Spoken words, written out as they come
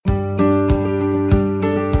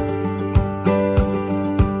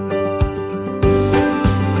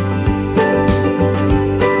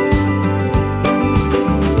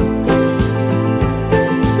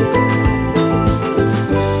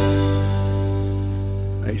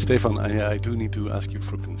Hey, Stefan, I do need to ask you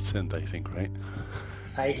for consent, I think, right?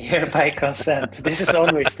 I hereby consent. This is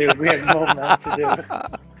always the weird moment to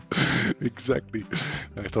do. Exactly.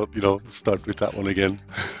 I thought, start with that one again.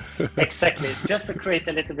 Exactly, just to create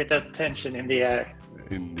a little bit of tension in the air.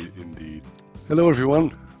 Indeed, indeed. Hello,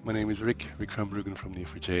 everyone. My name is Rick van Bruggen from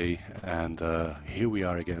Neo4j, and here we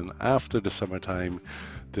are again after the summertime.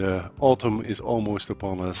 The autumn is almost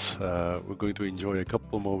upon us. We're going to enjoy a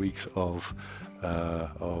couple more weeks of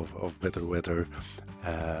better weather,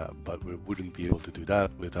 but we wouldn't be able to do that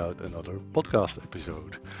without another podcast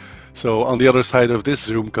episode. So on the other side of this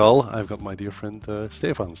Zoom call, I've got my dear friend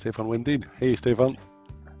Stefan Wendin. Hey, Stefan.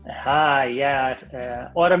 Hi, yeah,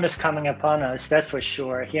 autumn is coming upon us, that's for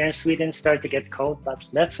sure. Here in Sweden, it's starting to get cold, but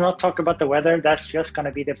let's not talk about the weather. That's just going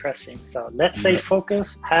to be depressing. So let's stay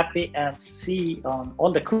focused, happy, and see on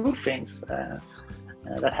all the cool things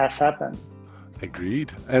that has happened.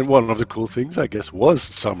 Agreed. And one of the cool things, I guess, was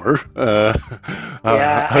summer. Yeah,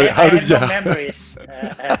 I have no memories.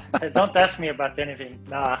 Don't ask me about anything.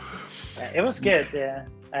 No, it was good.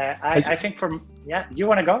 I think you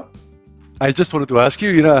want to go? I just wanted to ask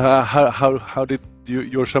you, how did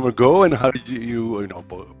your summer go, and how did you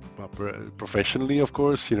professionally, of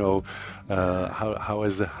course, how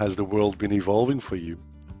has the world been evolving for you?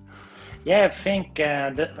 Yeah, I think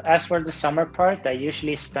as for the summer part, I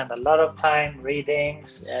usually spend a lot of time reading,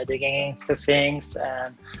 digging into things,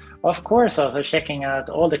 and of course also checking out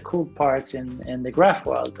all the cool parts in the graph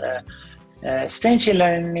world.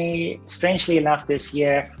 Strangely enough, this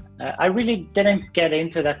year, I really didn't get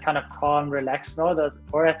into that kind of calm, relaxed mode,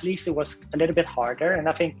 or at least it was a little bit harder. And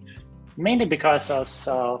I think mainly because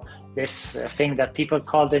also this thing that people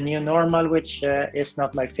call the new normal, which is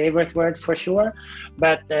not my favorite word for sure,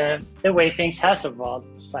 but the way things has evolved.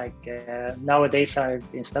 It's like nowadays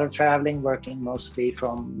instead of traveling, working mostly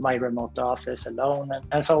from my remote office alone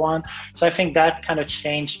and so on. So I think that kind of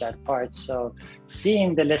changed that part. So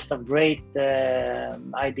seeing the list of great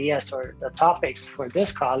ideas or the topics for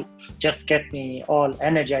this call just get me all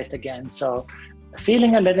energized again. So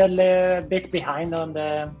feeling a little bit behind on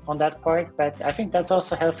that part, but I think that's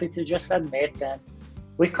also healthy to just admit that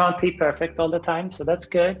we can't be perfect all the time, so that's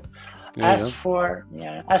good. As for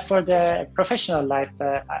the professional life,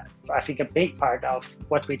 I think a big part of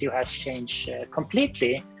what we do has changed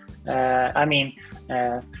completely.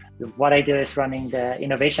 What I do is running the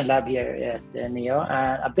innovation lab here at Neo,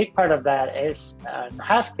 and a big part of that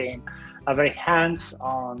has been a very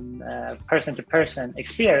hands-on person-to-person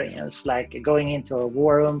experience, like going into a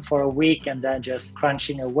war room for a week and then just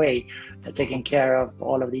crunching away, taking care of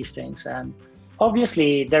all of these things. And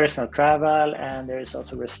obviously there is no travel and there is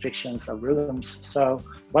also restrictions of rooms. So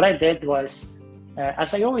what I did was,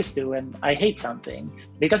 as I always do when I hate something,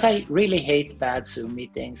 because I really hate bad Zoom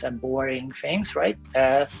meetings and boring things, right?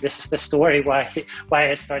 This is the story why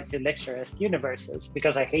I started to lecture as universes,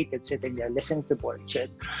 because I hated sitting there listening to boring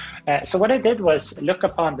shit. So what I did was look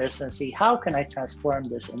upon this and see how can I transform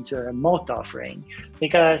this into a remote offering,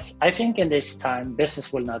 because I think in this time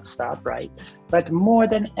business will not stop, right? But more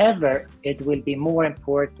than ever, it will be more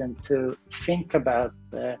important to think about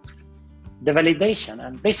the validation,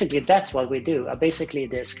 and basically that's what we do. Basically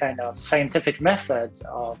this kind of scientific method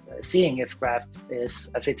of seeing if graph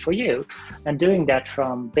is a fit for you, and doing that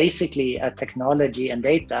from basically a technology and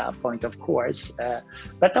data point, of course,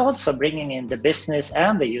 but also bringing in the business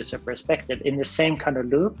and the user perspective in the same kind of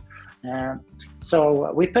loop.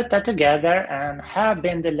 So we put that together and have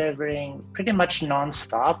been delivering pretty much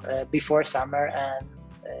non-stop before summer, and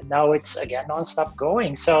now it's again non-stop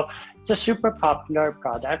going. So it's a super popular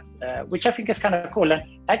product, which I think is kind of cool. And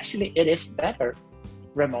actually it is better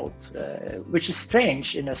remote, which is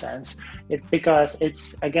strange in a sense, because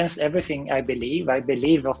it's against everything I believe. I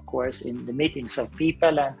believe, of course, in the meetings of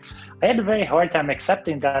people. And I had a very hard time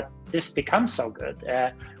accepting that this becomes so good.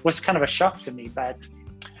 It was kind of a shock to me. But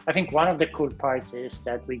I think one of the cool parts is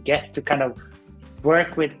that we get to kind of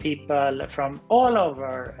work with people from all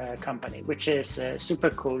over company, which is super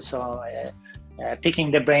cool. So picking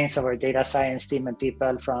the brains of our data science team and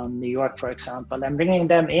people from New York, for example, and bringing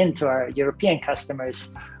them into our European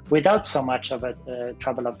customers without so much of a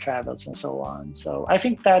trouble of travels and so on. So I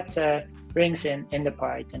think that brings in the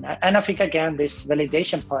part. And I think, again, this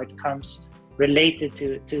validation part comes related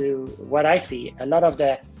to what I see. A lot of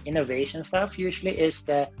the innovation stuff usually is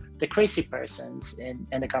the crazy persons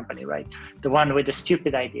in the company, right? The one with the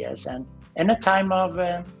stupid ideas. And in a time of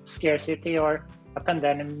scarcity or a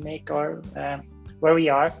pandemic or where we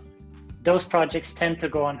are, those projects tend to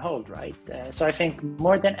go on hold, right? So I think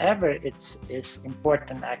more than ever, it's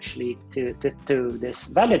important actually to this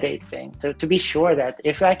validate thing, to be sure that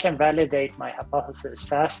if I can validate my hypothesis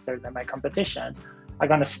faster than my competition, I'm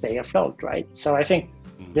going to stay afloat, right? So I think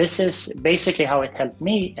this is basically how it helped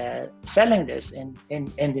me selling this in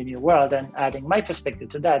the new world and adding my perspective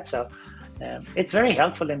to that. So it's very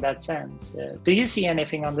helpful in that sense. Do you see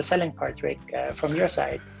anything on the selling part, Rick, from your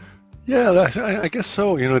side? Yeah, I guess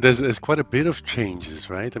so. There's quite a bit of changes,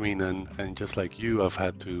 right? I mean, and just like you, I've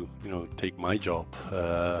had to, take my job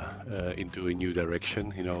into a new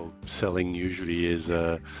direction. Selling usually is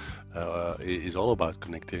all about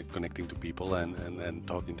connecting to people and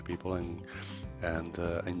talking to people and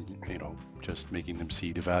just making them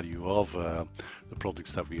see the value of the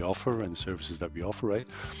products that we offer and services that we offer, right?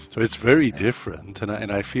 So it's very different,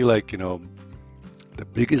 and I feel like the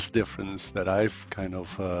biggest difference that I've kind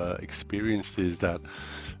of experienced is that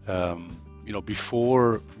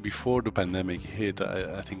before the pandemic hit,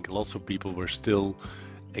 I think lots of people were still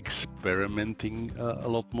experimenting a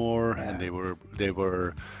lot more, and they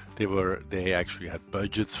actually had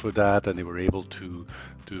budgets for that, and they were able to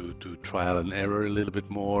trial and error a little bit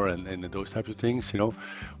more and those types of things,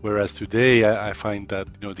 whereas today I find that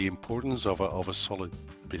the importance of a solid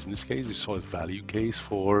business case, a solid value case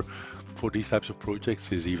for these types of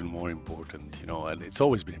projects is even more important, and it's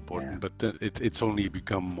always been important, but it's only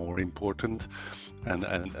become more important. And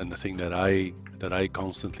the thing that I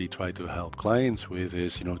constantly try to help clients with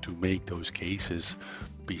is, to make those cases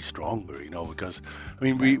be stronger, because I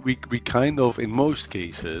mean, we kind of, in most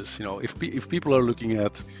cases, if people are looking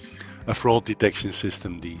at a fraud detection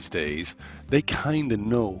system these days, they kind of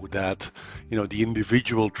know that the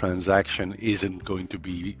individual transaction isn't going to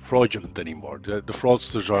be fraudulent anymore. The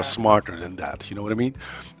fraudsters are smarter than that. You know what I mean?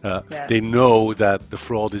 They know that the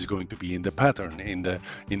fraud is going to be in the pattern, in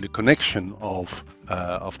the connection of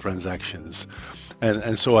transactions,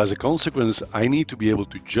 and so as a consequence, I need to be able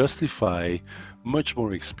to justify much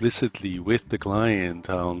more explicitly with the client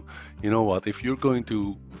on, if you're going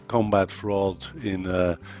to combat fraud in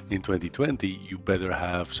 2020, you better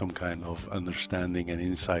have some kind of understanding and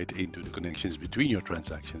insight into the connections between your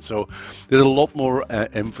transactions. So there's a lot more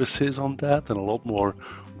emphasis on that, and a lot more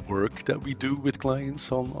work that we do with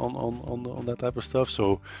clients on that type of stuff.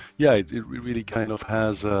 So yeah, it really kind of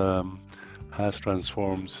has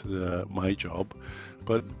transformed my job,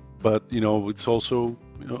 but it's also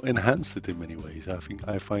enhanced it in many ways.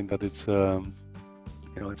 I find that it's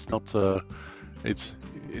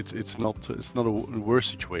it's not a worse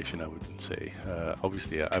situation, I wouldn't say.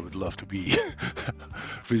 Obviously, I would love to be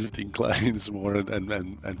visiting clients more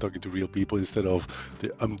and talking to real people instead of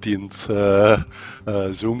the umpteenth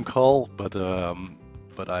Zoom call. But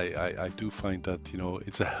I do find that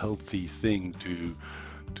it's a healthy thing to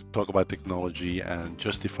talk about technology and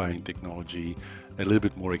justifying technology a little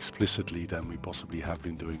bit more explicitly than we possibly have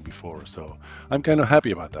been doing before. So I'm kind of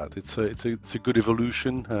happy about that. It's a good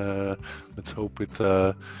evolution. Let's hope it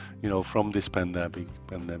from this pandemic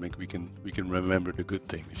we can remember the good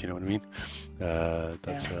things. You know what I mean?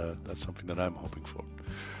 That's something that I'm hoping for.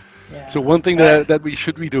 Yeah. So one thing that we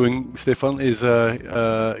should be doing, Stefan, is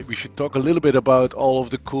we should talk a little bit about all of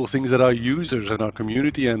the cool things that our users and our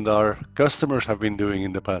community and our customers have been doing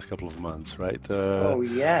in the past couple of months, right? Oh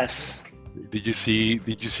yes. Did you see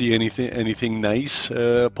anything nice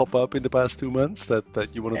pop up in the past 2 months that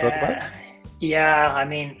you want to talk about? Yeah, I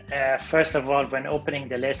mean, first of all, when opening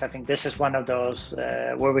the list, I think this is one of those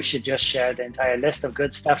where we should just share the entire list of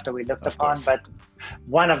good stuff that we looked upon. But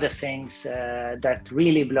one of the things that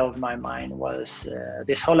really blew my mind was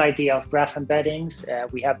this whole idea of graph embeddings.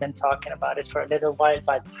 We have been talking about it for a little while,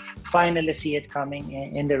 but finally see it coming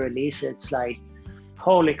in the release. It's like,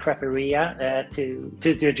 holy crapperia,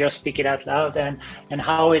 to just speak it out loud, and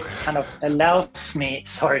how it kind of allows me,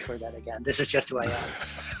 sorry for that again, this is just who I am.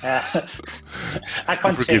 I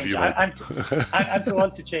can't change. You, I'm too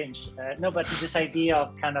old to change. No, but this idea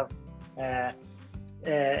of kind of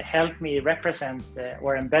help me represent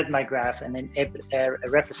or embed my graph and then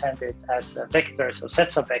represent it as vectors or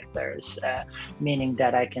sets of vectors, meaning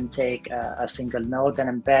that I can take a single node and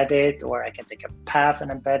embed it, or I can take a path and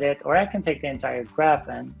embed it, or I can take the entire graph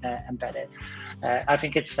and embed it. I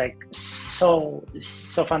think it's like so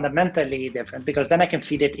fundamentally different, because then I can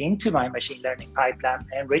feed it into my machine learning pipeline,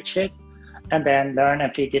 enrich it, and then learn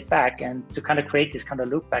and feed it back, and to kind of create this kind of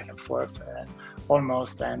loop back and forth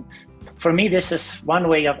almost. And for me, this is one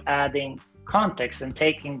way of adding context and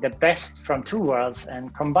taking the best from two worlds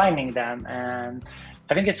and combining them. And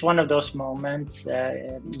I think it's one of those moments,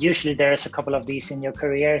 usually there's a couple of these in your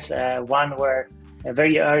careers, one where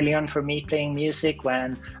very early on for me playing music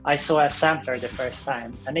when I saw a sampler the first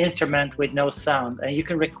time, an instrument with no sound, and you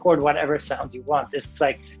can record whatever sound you want. It's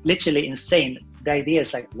like literally insane. The idea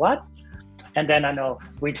is like, what? And then I know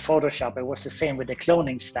with Photoshop, it was the same with the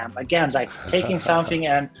cloning stamp. Again, like taking something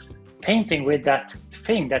and painting with that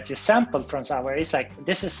thing that you sampled from somewhere. It's like,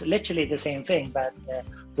 this is literally the same thing, but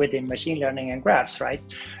within machine learning and graphs, right?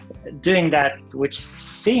 Doing that, which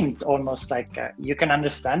seemed almost like you can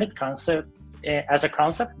understand it as a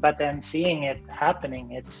concept, but then seeing it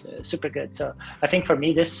happening, it's super good. So I think for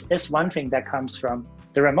me, this is one thing that comes from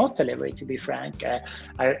the remote delivery, to be frank.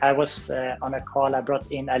 I was on a call, I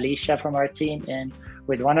brought in Alicia from our team in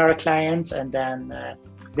with one of our clients, and then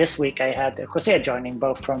this week I had Jose joining,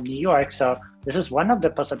 both from New York. So this is one of the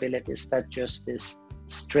possibilities that just this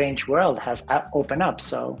strange world has opened up.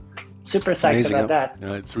 So super psyched about that.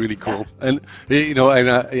 Yeah, it's really cool. Yeah. And you know, and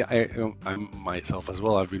I'm myself as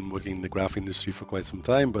well. I've been working in the graph industry for quite some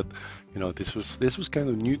time, but you know, this was kind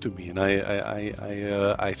of new to me, and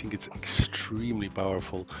I think it's extremely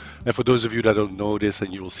powerful. And for those of you that don't know this,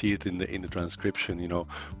 and you will see it in the transcription, you know,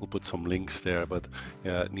 we'll put some links there. But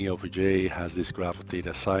Neo4j has this graph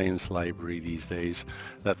data science library these days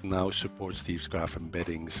that now supports these graph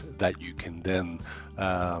embeddings that you can then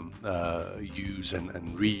use and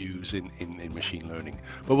reuse in machine learning.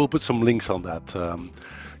 But we'll put some links on that.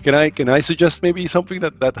 Can I suggest maybe something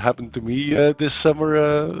that happened to me this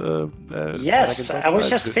summer? Yes, I was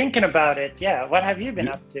just thinking about it. Yeah, what have you been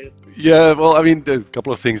up to? Yeah, well, I mean, a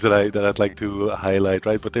couple of things that I'd like to highlight,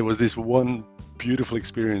 right? But there was this one beautiful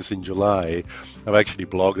experience in July. I've actually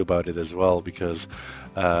blogged about it as well because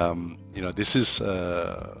you know, this is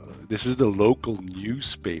the local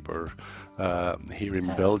newspaper here in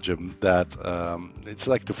Belgium that it's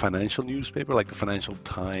like the financial newspaper, like the Financial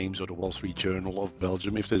Times or the Wall Street Journal of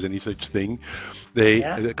Belgium, if there's any such thing. They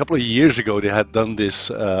a couple of years ago they had done this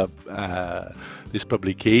this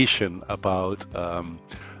publication about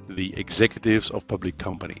the executives of public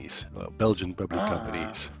companies, Belgian public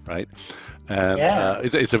companies, right? And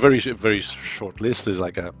it's a very short list. There's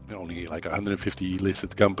like only like 150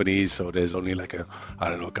 listed companies, so there's only like a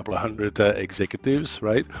couple of hundred executives,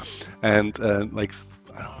 right? And like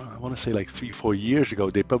I want to say like 3-4 years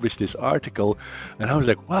ago, they published this article, and I was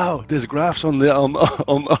like, wow, there's graphs on this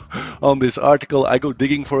article. I go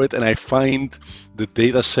digging for it, and I find the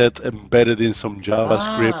data set embedded in some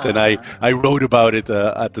JavaScript, and I wrote about it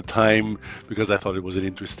at the time because I thought it was an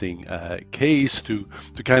interesting case to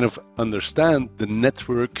kind of understand the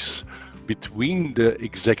networks between the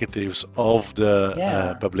executives of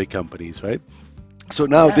the public companies, right? So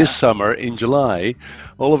now this summer in July,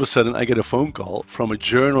 all of a sudden I get a phone call from a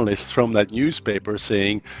journalist from that newspaper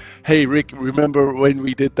saying, hey, Rick, remember when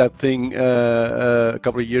we did that thing a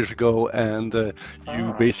couple of years ago and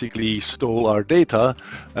you basically stole our data?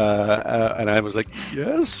 And I was like,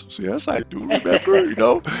 yes, I do remember, you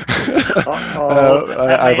know.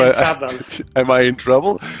 Am I in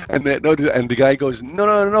trouble? And the guy goes,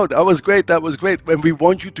 no, that was great. And we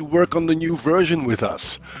want you to work on the new version with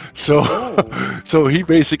us. So he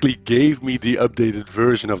basically gave me the updated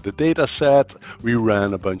version of the data set. We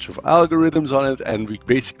ran a bunch of algorithms on it, and we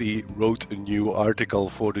basically wrote a new article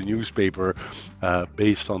for the newspaper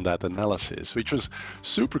based on that analysis, which was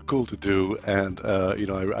super cool to do. And you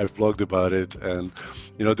know, I've blogged about it, and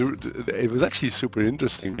you know, it was actually super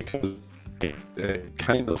interesting because it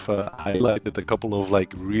kind of highlighted a couple of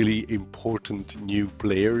like really important new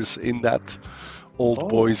players in that old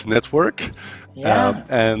boys network. And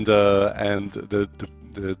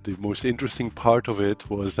the most interesting part of it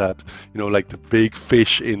was that, you know, like the big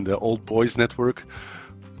fish in the old boys network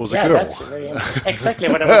was a girl. That's very exactly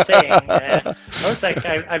what I was saying. I was like,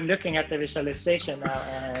 I'm looking at the visualization now,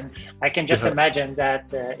 and I can just imagine that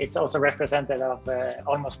it's also representative of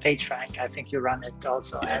Almost PageRank. I think you run it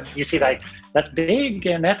also, and you see like that big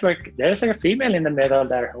network. There's a female in the middle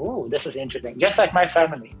there. Oh, this is interesting. Just like my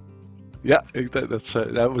family. Yeah,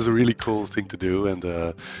 that was a really cool thing to do, and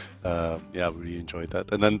yeah, we really enjoyed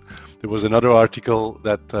that. And then there was another article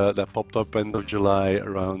that popped up end of July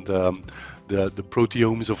around the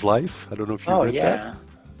proteomes of life. I don't know if you read that.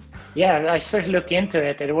 Yeah, I started to look into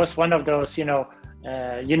it. It was one of those,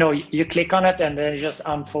 you click on it and then it just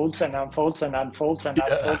unfolds and unfolds and unfolds and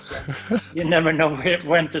unfolds. And you never know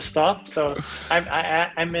when to stop. So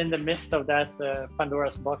I'm in the midst of that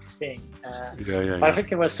Pandora's box thing. But I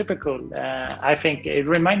think it was super cool. I think it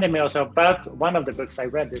reminded me also about one of the books I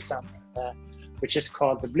read this summer, which is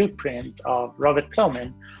called The Blueprint of Robert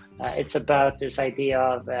Plomin. It's about this idea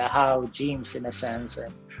of how genes, in a sense,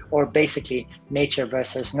 or basically nature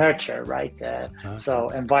versus nurture, right? So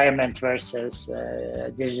environment versus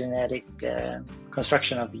the genetic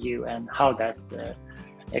construction of you, and how that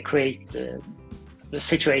create the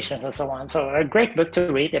situations and so on. So a great book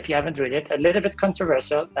to read if you haven't read it. A little bit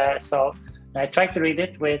controversial, so I try to read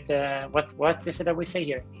it with what is it that we say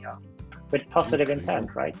here? With positive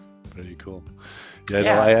intent, right? Very cool. Yeah.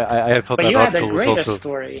 No, I thought but that you had article a was greatest also.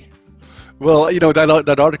 story. Well,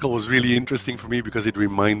 that article was really interesting for me because it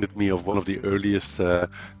reminded me of one of the earliest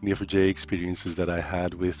Neo4j experiences that I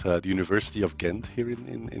had with the University of Ghent here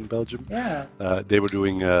in Belgium. Yeah. They were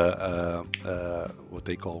doing what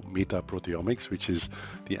they call metaproteomics, which is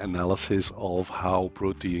the analysis of how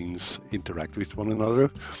proteins interact with one another,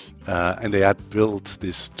 and they had built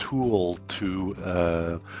this tool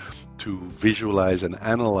to visualize and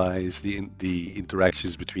analyze the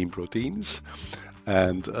interactions between proteins.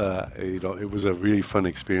 And it was a really fun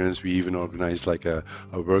experience. We even organized like a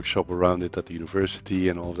workshop around it at the university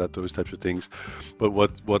and all of that, those types of things. But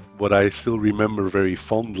what I still remember very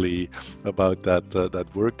fondly about that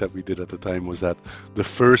work that we did at the time was that the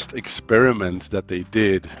first experiment that they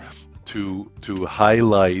did to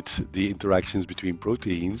highlight the interactions between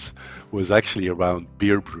proteins was actually around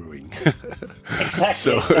beer brewing. Exactly.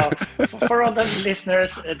 So for all the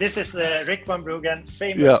listeners, this is Rick van Bruggen,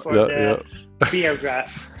 famous for the beer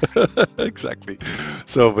graph. Exactly.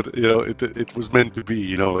 So, but it was meant to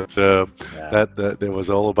be. It's that there was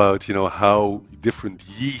all about how different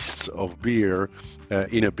yeasts of beer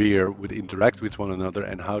in a beer would interact with one another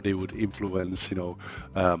and how they would influence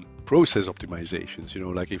process optimizations.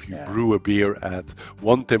 Like if you brew a beer at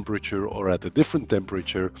one temperature or at a different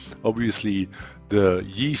temperature, obviously the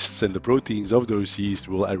yeasts and the proteins of those yeasts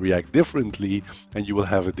will react differently, and you will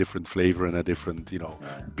have a different flavor and a different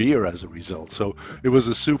beer as a result. So it was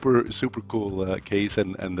a super cool case,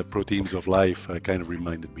 and the Proteins of Life kind of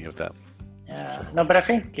reminded me of that. Yeah. So. No, but I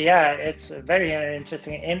think it's very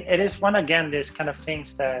interesting, and it is one again this kind of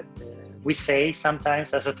things that we say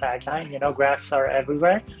sometimes as a tagline. Graphs are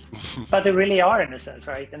everywhere, but they really are in a sense,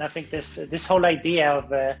 right? And I think this whole idea of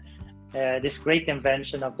this great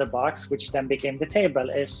invention of the box, which then became the table,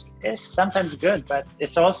 is sometimes good, but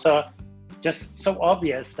it's also just so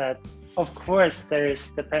obvious that of course there is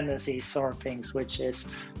dependencies or things which is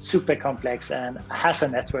super complex and has a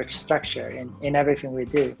network structure in everything we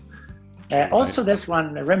do. Also, this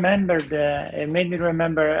one, it made me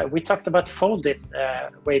remember, we talked about Foldit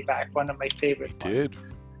way back, one of my favorite ones.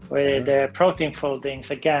 With protein foldings,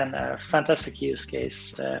 again, a fantastic use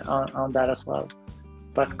case on that as well.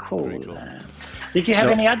 But cool. Did you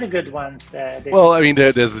have any other good ones? Well, I mean,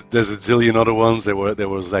 there's a zillion other ones. There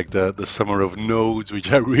was like the Summer of Nodes, which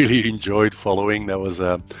I really enjoyed following. That was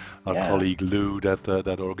our colleague Lou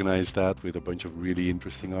that organized that with a bunch of really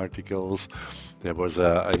interesting articles. There was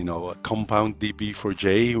a Compound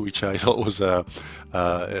DB4J, which I thought was an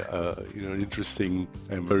interesting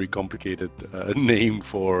and very complicated name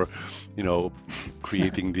for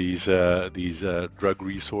creating these drug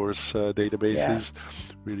resource databases.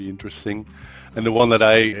 Really interesting. And the one that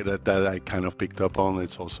I kind of picked up on,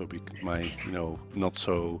 it's also my not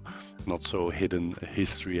so hidden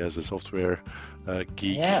history as a software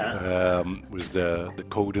geek, was the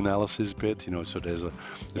code analysis bit. So there's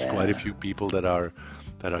quite a few people that are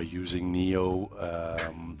using Neo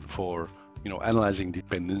for analyzing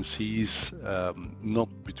dependencies, not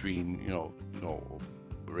between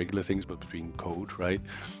regular things, but between code, right?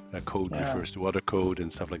 Code refers to other code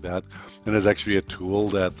and stuff like that. And there's actually a tool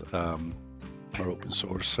that our open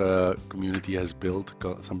source community has built,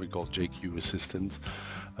 something called JQ Assistant.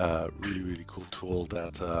 Really cool tool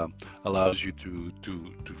that allows you to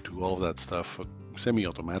do all of that stuff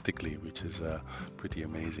semi-automatically, which is pretty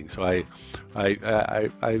amazing. So I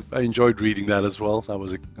enjoyed reading that as well. That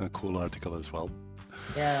was a cool article as well.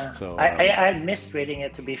 Yeah, so I missed reading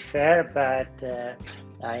it, to be fair, but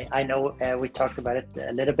I know we talked about it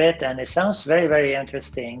a little bit, and it sounds very, very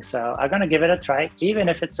interesting. So I'm gonna give it a try, even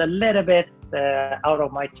if it's a little bit out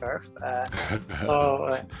of my turf.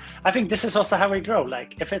 I think this is also how we grow.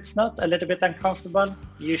 Like, if it's not a little bit uncomfortable,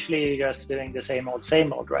 usually you're just doing the same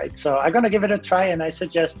old, right? So I'm gonna give it a try, and I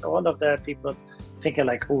suggest all of the people thinking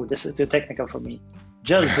like, "Oh, this is too technical for me."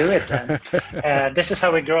 Just do it then. This is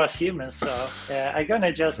how we grow as humans. So I'm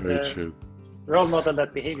gonna just role model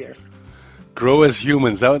that behavior. Grow as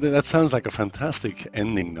humans. That sounds like a fantastic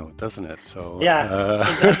ending note, doesn't it? So yeah.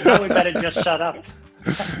 So now we better just shut up.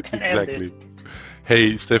 Exactly.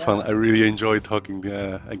 Hey, Stefan, I really enjoyed talking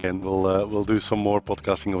again. We'll do some more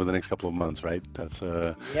podcasting over the next couple of months, right? That's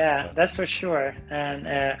for sure. And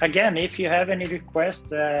again, if you have any requests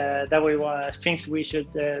that we want, things we should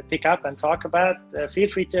pick up and talk about, feel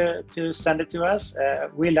free to send it to us.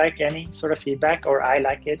 We like any sort of feedback, or I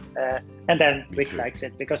like it, and then Rick likes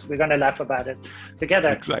it, because we're gonna laugh about it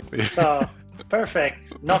together. Exactly. So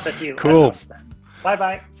perfect. Not at you. Cool. Bye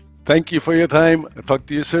bye. Thank you for your time. I'll talk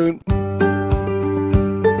to you soon.